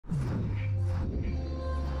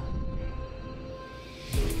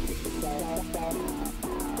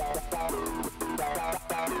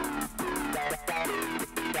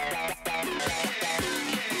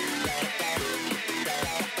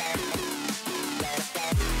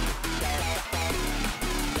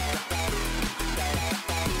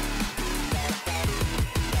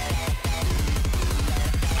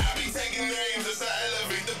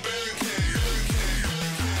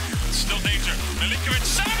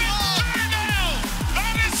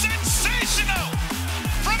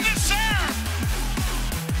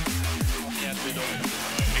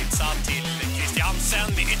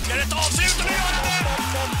Christiansen med ytterligare ett avslut och nu gör han det!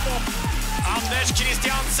 Anders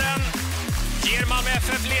Christiansen ger Malmö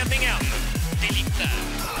FF ledningen. Delict,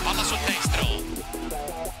 palla sul destro.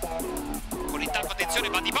 Con il tacco, attenzione,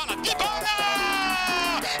 va Dybala!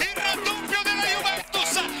 Il raddoppio della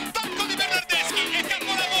Juventus! Tacco di Bernardeschi e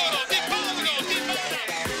capolavoro di Paolo Dybala!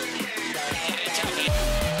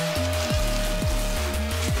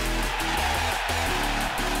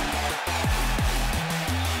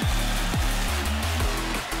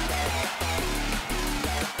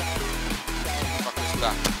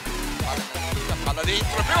 Palla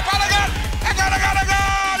dentro, primo palla, gol! E gol!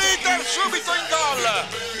 Inter subito in gol!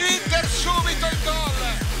 Inter subito in gol!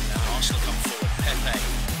 Now Arsenal come forward, Pepe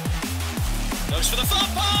goes for the far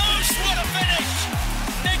post, what a finish!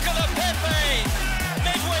 Nicola Pepe,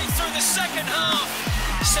 midway through the second half,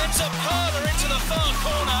 sends a perler into the far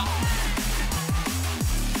corner.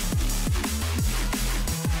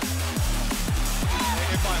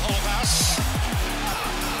 In by Holbass.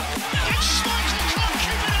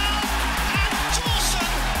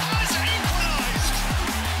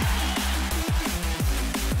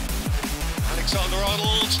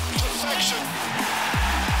 Alexander-Arnold, perfection.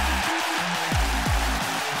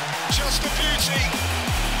 Just a beauty.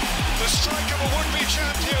 The strike of a would-be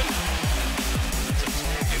champion.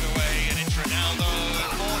 Give away, and it's Ronaldo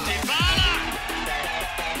for Dybala.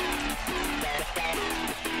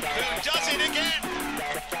 Who does it again?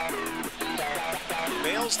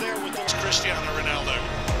 Bale's there with those Cristiano Ronaldo.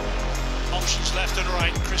 Options left and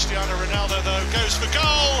right. Cristiano Ronaldo, though, goes for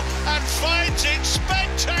goal and finds it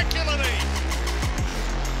spectacularly.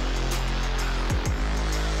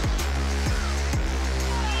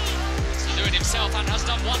 Doing himself and has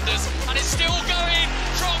done wonders, and it's still going.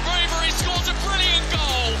 From River, he scores a brilliant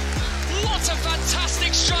goal. What a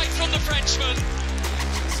fantastic strike from the Frenchman. In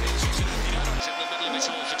the middle of it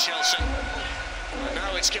all for Chelsea. And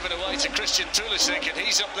now it's given away to Christian Pulisic, and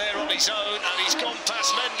he's up there on his own, and he's gone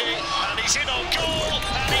past Mendy, and he's in on goal,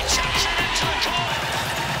 and he chucks it into the corner.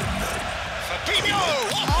 Fabinho!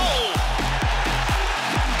 Oh!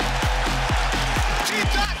 Did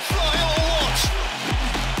that fly or what?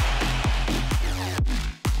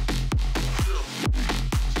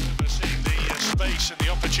 Seeing the space and the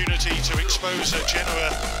opportunity to expose a Genoa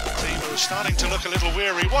team who are starting to look a little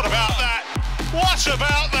weary. What about that? What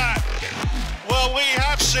about that? Well, we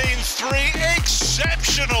have seen three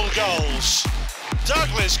exceptional goals.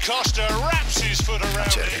 Douglas Costa wraps his foot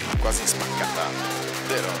around it. Quasi spaccata.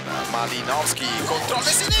 Malinowski, controllo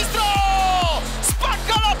sinistro!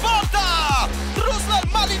 Spacca la porta! Ruslan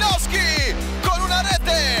Malinowski con una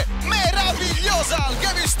rete meravigliosa al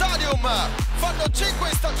Gaming Stadium. Fanno 5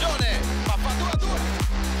 in stagione, ma fa 2-2.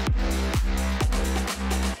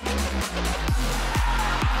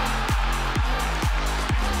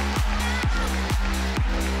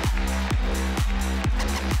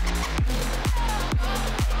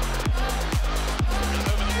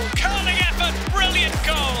 Brilliant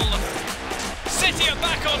goal! City are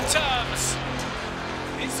back on terms.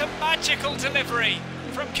 It's a magical delivery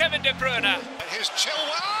from Kevin De Bruyne. Here's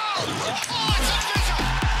Chilwell. Oh,